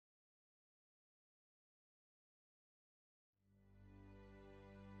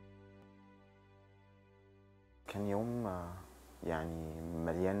كان يوم يعني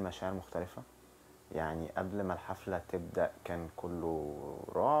مليان مشاعر مختلفة. يعني قبل ما الحفلة تبدأ كان كله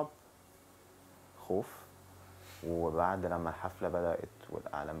رعب، خوف. وبعد لما الحفلة بدأت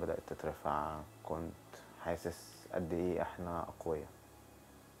والأعلام بدأت تترفع كنت حاسس قد ايه احنا أقوياء.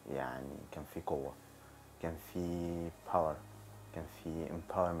 يعني كان في قوة، كان في power، كان في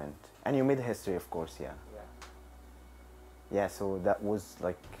empowerment, and you made history of course. Yeah, so that was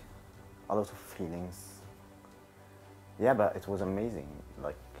like a lot of feelings. Yeah, but it was amazing.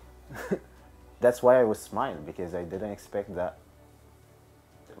 Like that's why I was smiling, because I didn't expect that.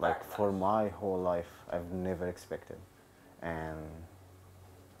 Like for my whole life I've never expected, and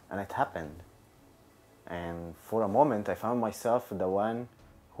it happened. And for a moment I found myself the one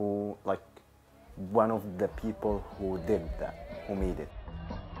who, like, one of the people who did that, who made it.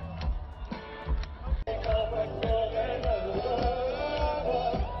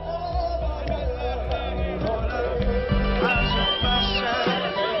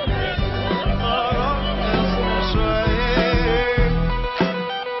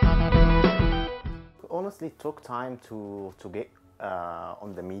 Honestly, it took time to get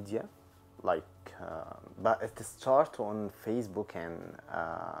on the media, like, but it started on Facebook and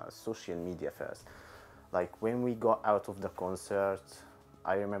social media first. Like when we got out of the concert,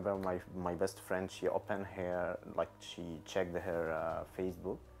 I remember my best friend, she opened her, like she checked her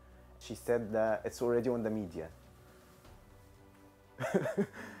Facebook. She said that it's already on the media.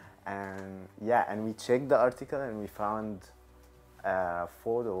 And yeah, and we checked the article and we found a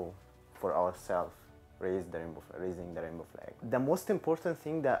photo for ourselves, raising the rainbow flag. The most important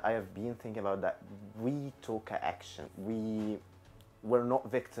thing that I have been thinking about, that we took action. We were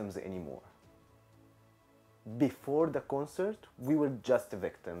not victims anymore. Before the concert, we were just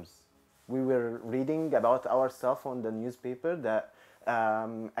victims. We were reading about ourselves on the newspaper that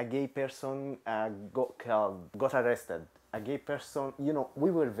a gay person got killed, got arrested. A gay person, you know, we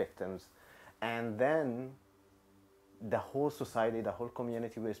were victims. And then the whole society, the whole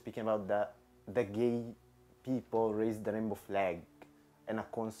community were speaking about that. The gay people raised the rainbow flag in a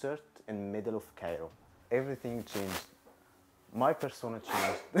concert in the middle of Cairo. Everything changed. My persona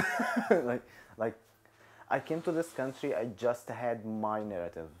changed. like I came to this country, I just had my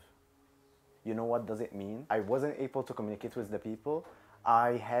narrative. You know what does it mean? I wasn't able to communicate with the people.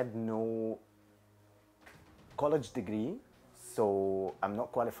 I had no college degree, so I'm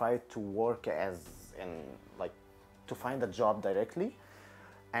not qualified to work as in, like, to find a job directly.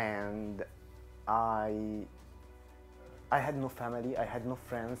 And I had no family, I had no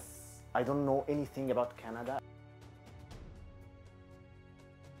friends, I don't know anything about Canada.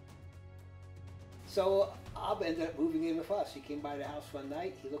 So Ab ended up moving in with us. He came by the house one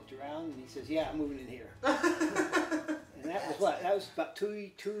night, he looked around and he says, yeah, I'm moving in here. And that was what? That was about two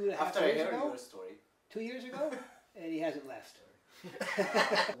and a half years ago? After I heard your story. 2 years ago? And he hasn't left.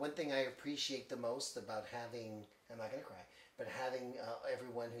 One thing I appreciate the most about having, I'm not going to cry, but having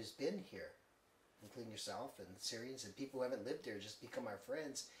everyone who's been here, including yourself and Syrians and people who haven't lived here, just become our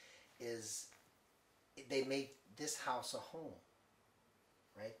friends, is they make this house a home,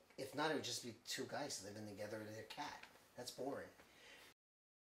 right? If not, it would just be two guys living together with their cat. That's boring.